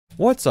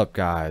What's up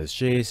guys,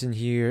 Jason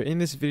here. In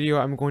this video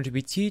I'm going to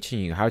be teaching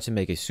you how to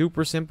make a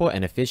super simple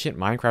and efficient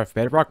Minecraft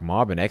Bedrock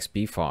mob and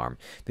XP farm.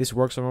 This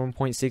works on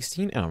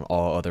 1.16 and on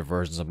all other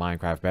versions of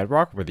Minecraft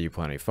Bedrock, whether you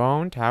play on a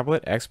phone,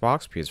 tablet,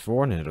 Xbox,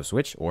 PS4, Nintendo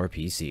Switch, or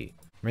PC.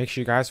 Make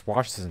sure you guys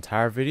watch this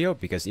entire video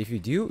because if you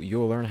do, you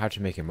will learn how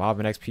to make a mob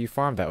and XP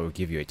farm that will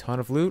give you a ton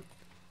of loot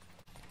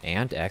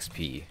and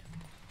XP.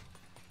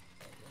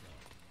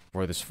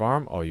 For this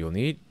farm, all you'll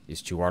need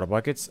is 2 water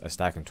buckets, a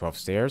stack and 12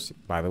 stairs.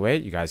 By the way,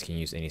 you guys can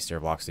use any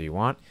stair blocks that you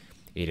want.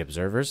 8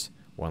 observers,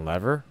 1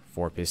 lever,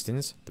 4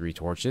 pistons, 3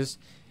 torches,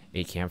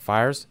 8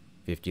 campfires,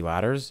 50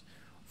 ladders,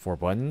 4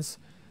 buttons,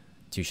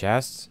 2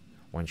 chests,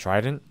 1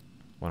 trident,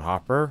 1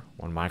 hopper,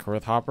 1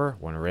 microwave hopper,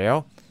 1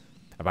 rail,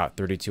 about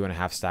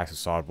 32.5 stacks of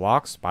solid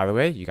blocks. By the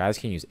way, you guys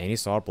can use any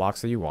solid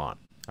blocks that you want.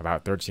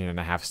 About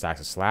 13.5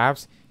 stacks of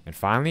slabs, and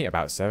finally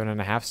about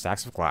 7.5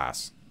 stacks of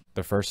glass.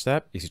 The first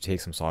step is to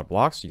take some solid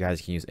blocks. You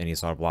guys can use any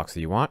solid blocks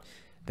that you want.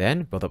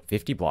 Then build up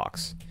 50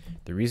 blocks.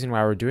 The reason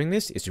why we're doing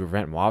this is to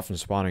prevent mobs from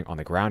spawning on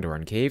the ground or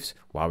in caves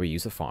while we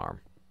use the farm.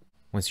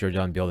 Once you're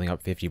done building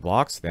up 50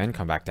 blocks, then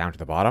come back down to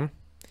the bottom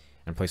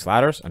and place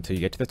ladders until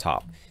you get to the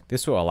top.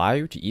 This will allow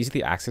you to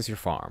easily access your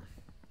farm.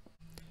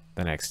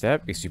 The next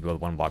step is to build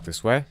 1 block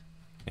this way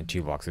and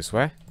 2 blocks this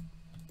way.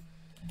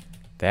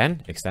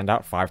 Then extend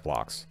out 5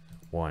 blocks.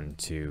 1,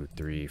 2,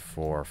 3,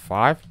 4,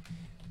 5.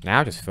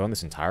 Now just fill in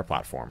this entire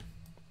platform.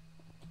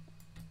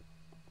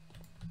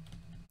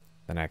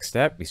 The next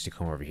step is to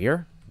come over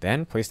here,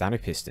 then place down a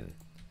piston.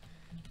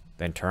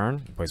 Then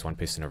turn and place 1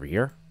 piston over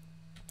here.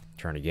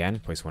 Turn again,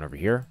 place 1 over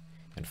here.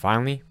 And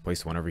finally,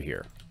 place 1 over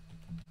here.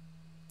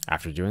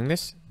 After doing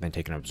this, then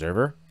take an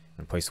observer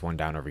and place 1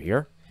 down over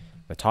here.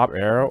 The top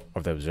arrow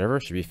of the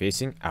observer should be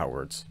facing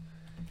outwards.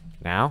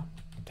 Now,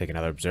 take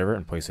another observer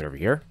and place it over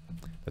here.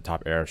 The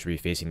top arrow should be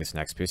facing this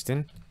next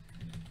piston.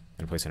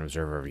 Then place an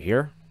observer over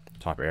here.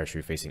 Top arrow should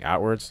be facing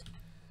outwards.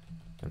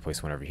 Then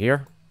place 1 over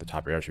here. The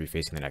top arrow should be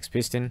facing the next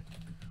piston.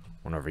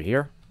 1 over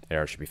here. The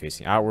arrow should be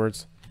facing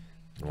outwards.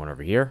 And 1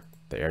 over here.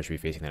 The arrow should be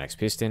facing the next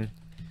piston.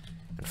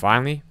 And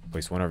finally,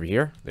 place 1 over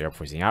here. The arrow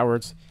facing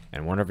outwards.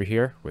 And 1 over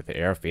here with the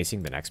arrow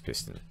facing the next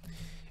piston.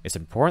 It's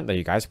important that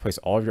you guys place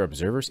all of your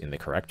observers in the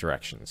correct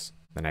directions.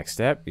 The next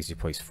step is to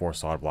place 4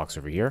 solid blocks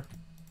over here.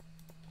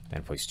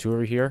 Then place 2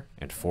 over here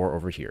and 4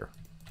 over here.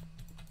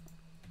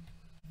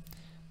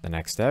 The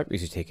next step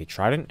is to take a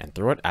trident and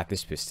throw it at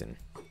this piston.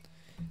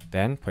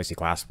 Then place a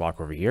glass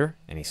block over here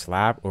and a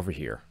slab over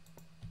here.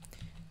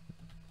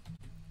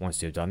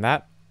 Once you have done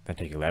that, then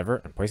take a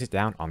lever and place it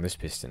down on this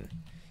piston.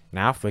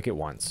 Now flick it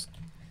once.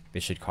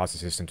 This should cause the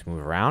system to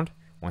move around.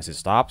 Once it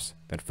stops,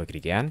 then flick it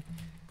again.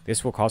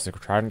 This will cause the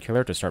trident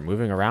killer to start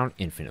moving around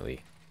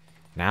infinitely.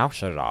 Now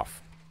shut it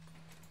off.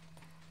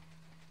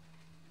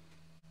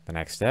 The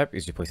next step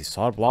is to place a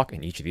solid block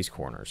in each of these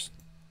corners.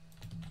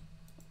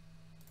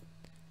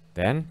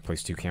 Then,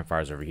 place 2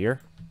 campfires over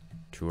here,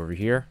 2 over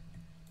here,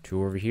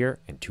 2 over here,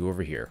 and 2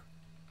 over here.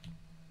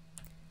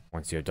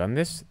 Once you have done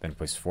this, then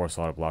place 4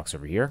 solid blocks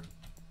over here,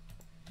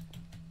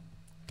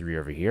 3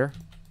 over here,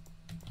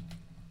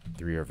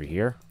 3 over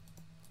here,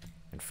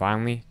 and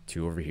finally,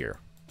 2 over here.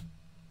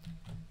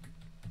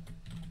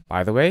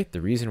 By the way,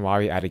 the reason why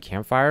we added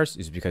campfires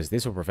is because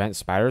this will prevent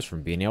spiders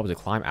from being able to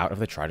climb out of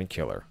the trident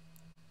killer.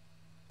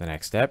 The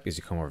next step is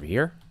to come over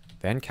here,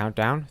 then count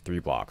down 3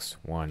 blocks,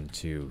 1,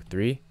 2,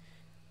 3,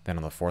 then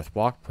on the 4th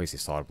block, place a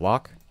solid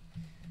block.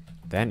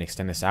 Then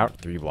extend this out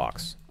 3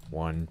 blocks.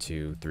 1,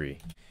 2, 3.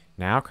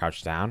 Now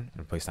crouch down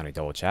and place down a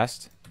double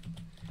chest.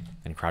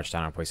 Then crouch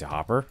down and place a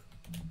hopper.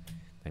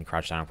 Then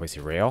crouch down and place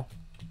a rail.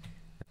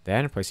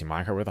 Then place a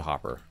minecart with a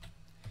hopper.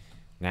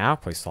 Now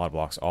place solid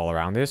blocks all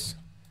around this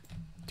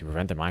to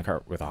prevent the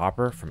minecart with a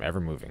hopper from ever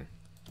moving.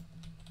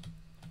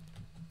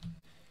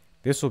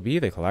 This will be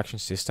the collection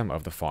system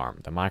of the farm.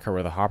 The minecart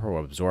with a hopper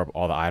will absorb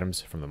all the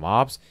items from the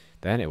mobs,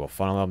 then it will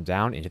funnel them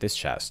down into this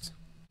chest.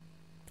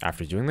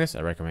 After doing this,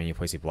 I recommend you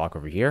place a block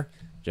over here,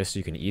 just so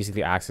you can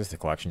easily access the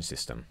collection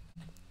system.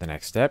 The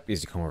next step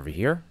is to come over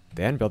here,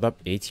 then build up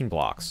 18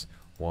 blocks.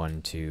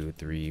 1, 2,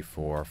 3,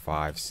 4,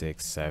 5,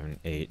 6, 7,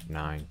 8,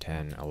 9,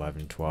 10,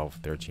 11, 12,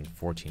 13,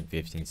 14,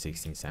 15,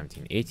 16,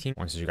 17, 18.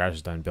 Once you guys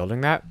are done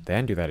building that,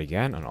 then do that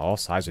again on all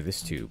sides of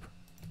this tube.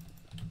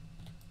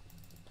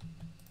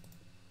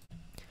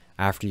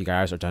 After you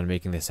guys are done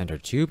making the center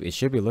tube, it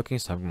should be looking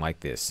something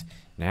like this.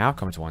 Now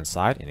come to one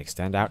side and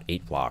extend out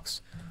 8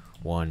 blocks.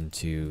 1,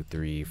 2,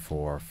 3,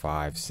 4,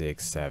 5,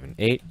 6, 7,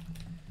 8.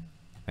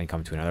 Then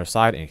come to another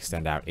side and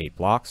extend out 8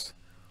 blocks.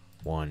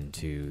 1,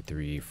 2,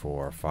 3,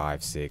 4,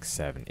 5, 6,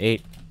 7,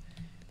 8.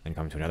 Then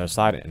come to another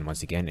side and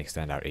once again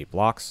extend out 8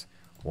 blocks.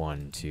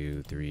 1,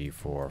 2, 3,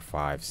 4,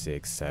 5,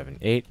 6, 7,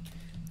 8.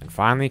 And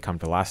finally come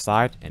to the last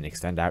side and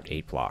extend out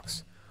 8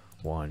 blocks.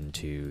 1,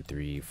 2,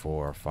 3,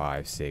 4,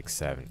 5, 6,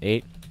 7,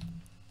 8.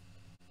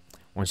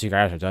 Once you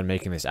guys are done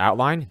making this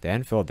outline,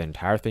 then fill the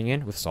entire thing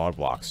in with solid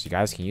blocks. You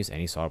guys can use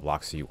any solid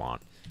blocks you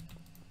want.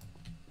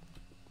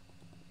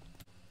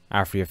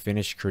 After you have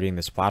finished creating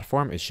this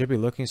platform, it should be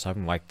looking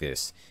something like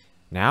this.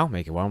 Now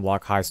make a 1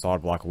 block high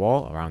solid block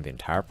wall around the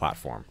entire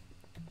platform.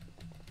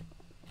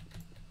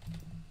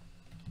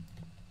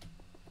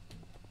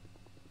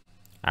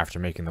 After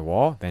making the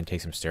wall, then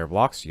take some stair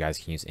blocks. You guys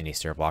can use any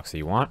stair blocks that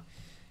you want.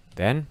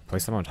 Then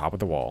place them on top of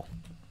the wall.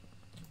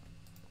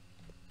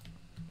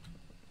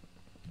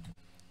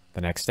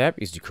 The next step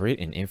is to create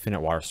an infinite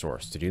water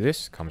source. To do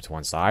this, come to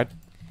one side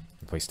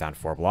and place down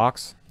 4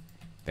 blocks.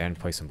 Then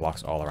place some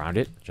blocks all around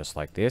it, just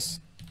like this.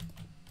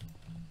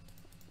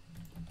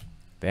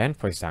 Then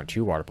place down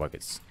 2 water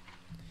buckets.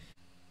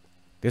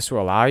 This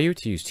will allow you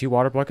to use 2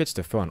 water buckets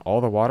to fill in all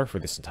the water for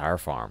this entire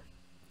farm.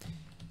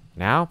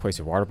 Now place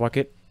a water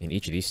bucket in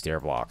each of these stair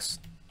blocks.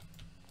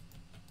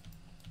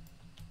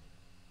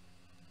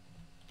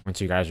 Once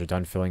you guys are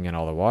done filling in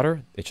all the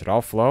water, it should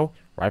all flow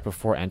right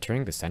before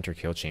entering the center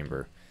kill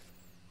chamber.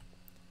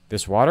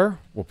 This water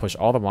will push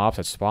all the mobs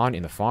that spawn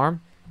in the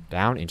farm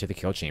down into the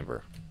kill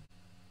chamber.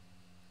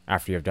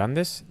 After you have done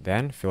this,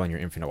 then fill in your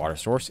infinite water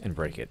source and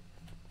break it.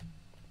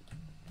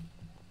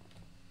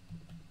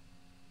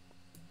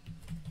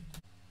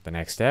 The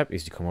next step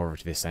is to come over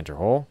to this center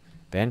hole,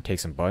 then take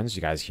some buttons.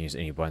 You guys can use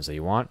any buttons that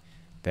you want.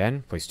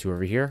 Then place 2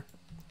 over here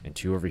and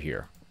 2 over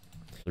here.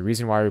 The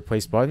reason why we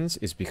place buttons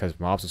is because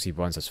mobs will see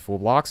buttons as full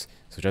blocks,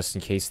 so just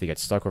in case they get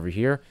stuck over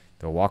here,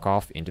 they'll walk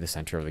off into the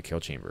center of the kill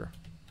chamber.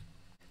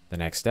 The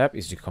next step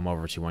is to come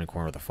over to one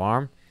corner of the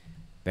farm,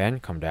 then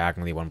come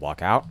diagonally 1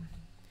 block out,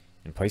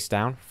 and place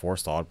down 4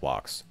 solid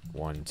blocks.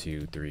 1,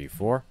 2, 3,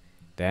 4.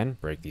 Then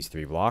break these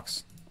 3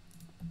 blocks.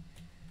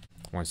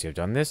 Once you have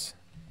done this,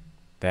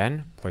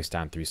 then place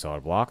down 3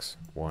 solid blocks.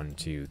 1,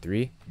 2,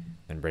 3.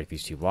 Then break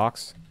these 2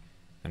 blocks.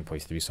 Then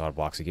place 3 solid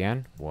blocks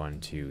again. 1,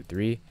 2,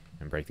 3.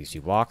 And break these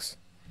 2 blocks.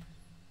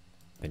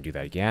 Then do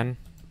that again.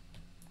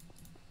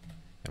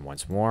 And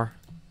once more.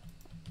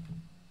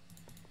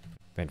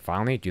 Then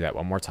finally do that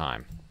one more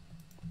time.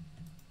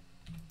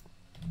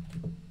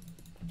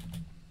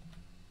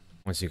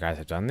 Once you guys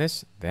have done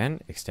this,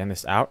 then extend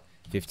this out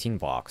 15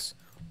 blocks.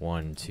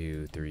 1,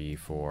 2, 3,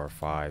 4,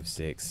 5,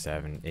 6,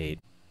 7, 8.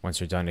 Once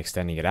you're done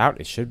extending it out,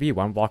 it should be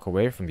 1 block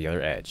away from the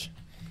other edge.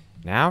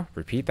 Now,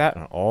 repeat that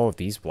on all of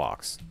these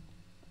blocks.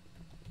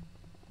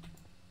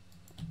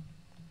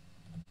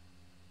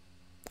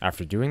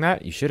 After doing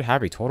that, you should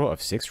have a total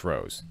of 6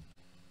 rows.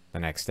 The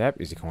next step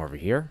is to come over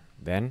here,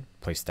 then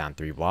place down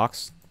 3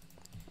 blocks,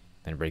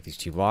 then break these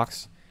 2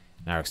 blocks.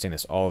 Now extend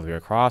this all the way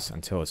across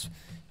until it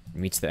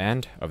meets the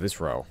end of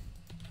this row.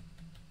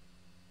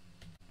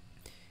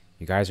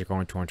 You guys are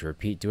going to want to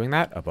repeat doing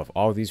that above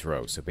all of these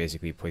rows. So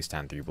basically place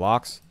down 3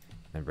 blocks,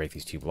 then break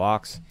these 2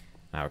 blocks.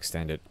 Now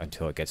extend it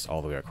until it gets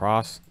all the way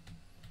across.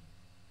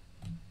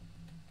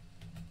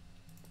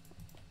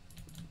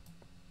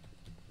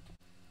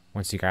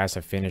 Once you guys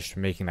have finished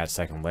making that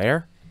second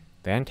layer,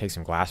 then take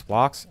some glass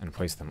blocks and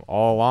place them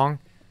all along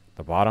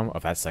the bottom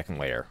of that second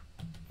layer.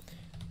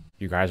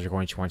 You guys are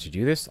going to want to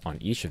do this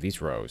on each of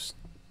these rows.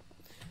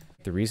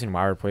 The reason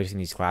why we're placing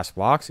these glass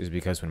blocks is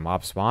because when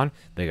mobs spawn,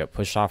 they get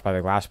pushed off by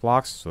the glass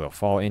blocks, so they'll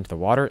fall into the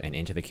water and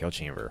into the kill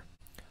chamber.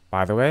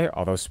 By the way,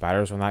 although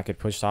spiders will not get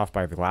pushed off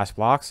by the glass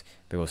blocks,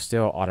 they will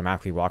still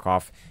automatically walk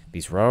off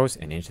these rows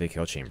and into the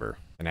kill chamber.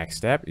 The next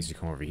step is to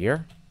come over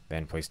here,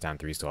 then place down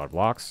 3 solid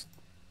blocks,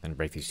 then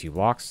break these 2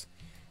 blocks.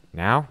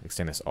 Now,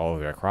 extend this all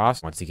the way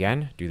across. Once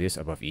again, do this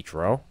above each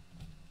row.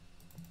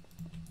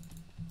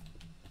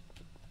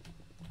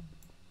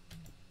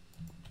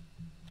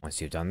 Once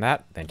you've done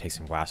that, then take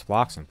some glass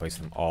blocks and place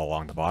them all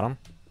along the bottom.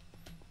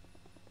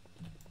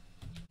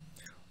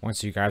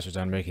 Once you guys are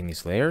done making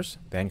these layers,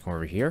 then come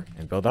over here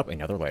and build up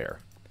another layer.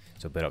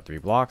 So build up 3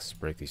 blocks,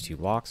 break these 2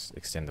 blocks,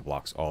 extend the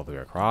blocks all the way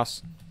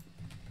across,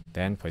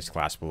 then place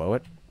glass below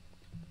it.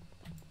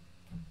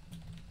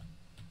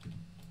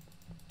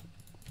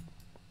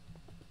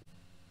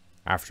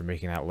 After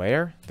making that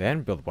layer,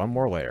 then build one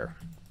more layer.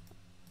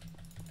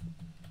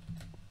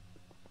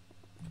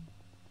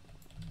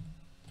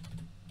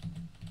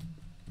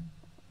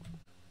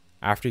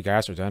 After you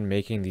guys are done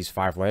making these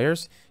 5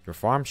 layers, your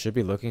farm should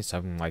be looking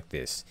something like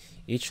this.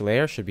 Each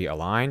layer should be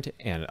aligned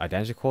and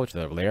identical to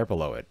the layer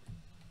below it.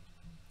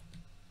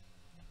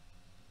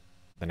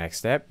 The next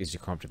step is to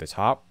come up to the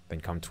top, then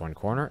come to one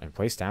corner and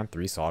place down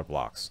 3 solid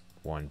blocks.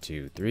 1,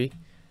 2, 3.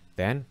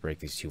 Then break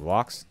these 2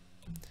 blocks.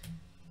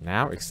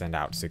 Now extend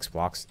out 6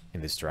 blocks in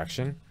this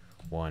direction.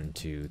 1,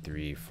 2,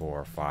 3,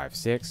 4, 5,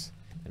 6.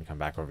 Then come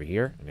back over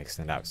here and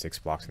extend out 6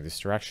 blocks in this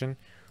direction.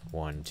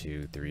 1,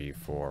 2, 3,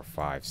 4,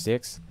 5,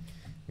 6.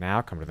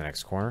 Now come to the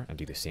next corner and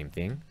do the same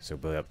thing. So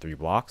build up 3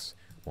 blocks.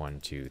 1,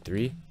 2,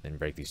 3. Then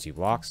break these 2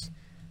 blocks.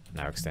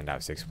 Now extend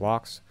out 6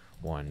 blocks.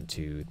 1,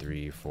 2,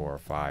 3, 4,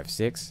 5,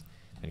 6.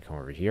 Then come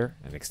over here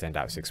and extend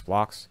out 6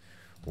 blocks.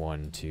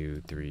 1,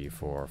 2, 3,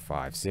 4,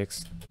 5,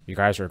 6. You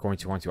guys are going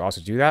to want to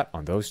also do that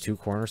on those 2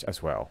 corners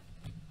as well.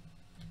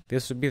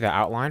 This would be the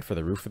outline for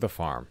the roof of the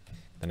farm.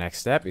 The next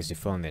step is to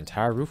fill in the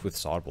entire roof with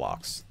solid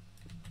blocks.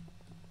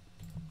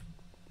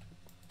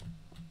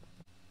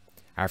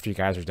 After you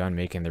guys are done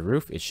making the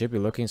roof, it should be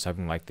looking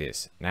something like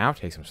this. Now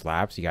take some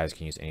slabs, you guys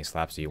can use any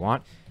slabs that you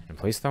want, and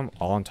place them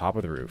all on top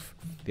of the roof.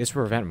 This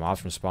will prevent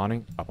mobs from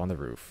spawning up on the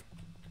roof.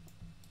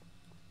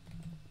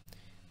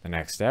 The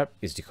next step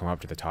is to come up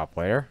to the top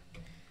layer.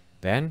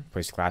 Then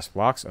place glass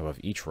blocks above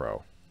each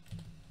row.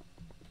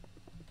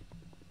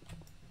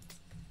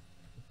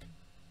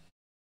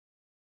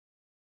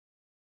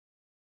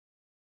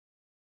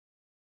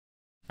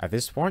 At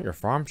this point, your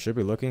farm should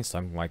be looking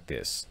something like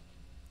this.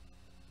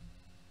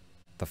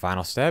 The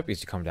final step is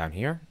to come down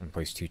here and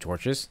place 2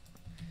 torches.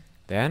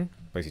 Then,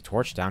 place a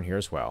torch down here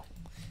as well.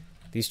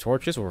 These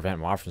torches will prevent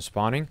mobs from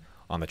spawning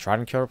on the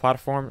Trident Killer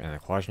platform and the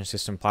collection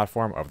system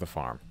platform of the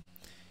farm.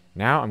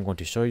 Now, I'm going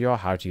to show you all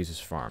how to use this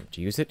farm.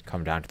 To use it,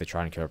 come down to the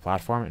Trident Killer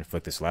platform and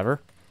flick this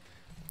lever.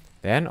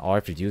 Then, all you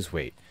have to do is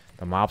wait.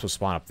 The mobs will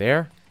spawn up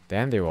there.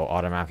 Then, they will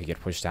automatically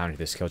get pushed down into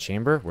this kill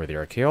chamber where they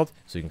are killed,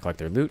 so you can collect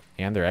their loot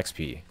and their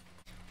XP.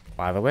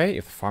 By the way,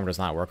 if the farm does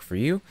not work for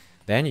you,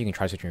 then you can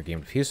try switching your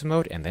game to peaceful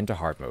mode and then to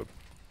hard mode.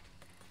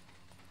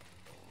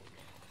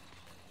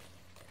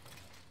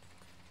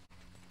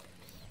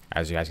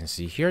 As you guys can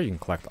see here, you can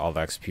collect all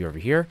the XP over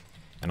here,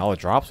 and all the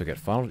drops will get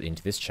funneled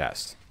into this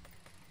chest.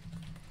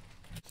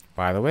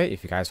 By the way,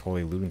 if you guys hold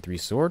a looting 3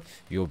 sword,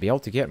 you will be able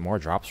to get more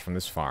drops from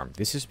this farm.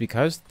 This is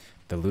because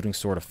the looting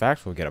sword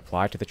effect will get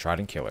applied to the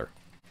Trident Killer.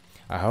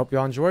 I hope you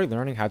all enjoyed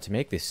learning how to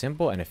make this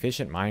simple and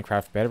efficient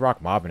Minecraft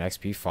Bedrock mob and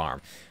XP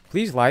farm.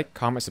 Please like,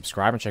 comment,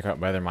 subscribe, and check out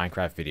my other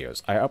Minecraft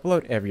videos. I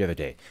upload every other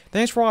day.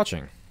 Thanks for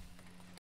watching!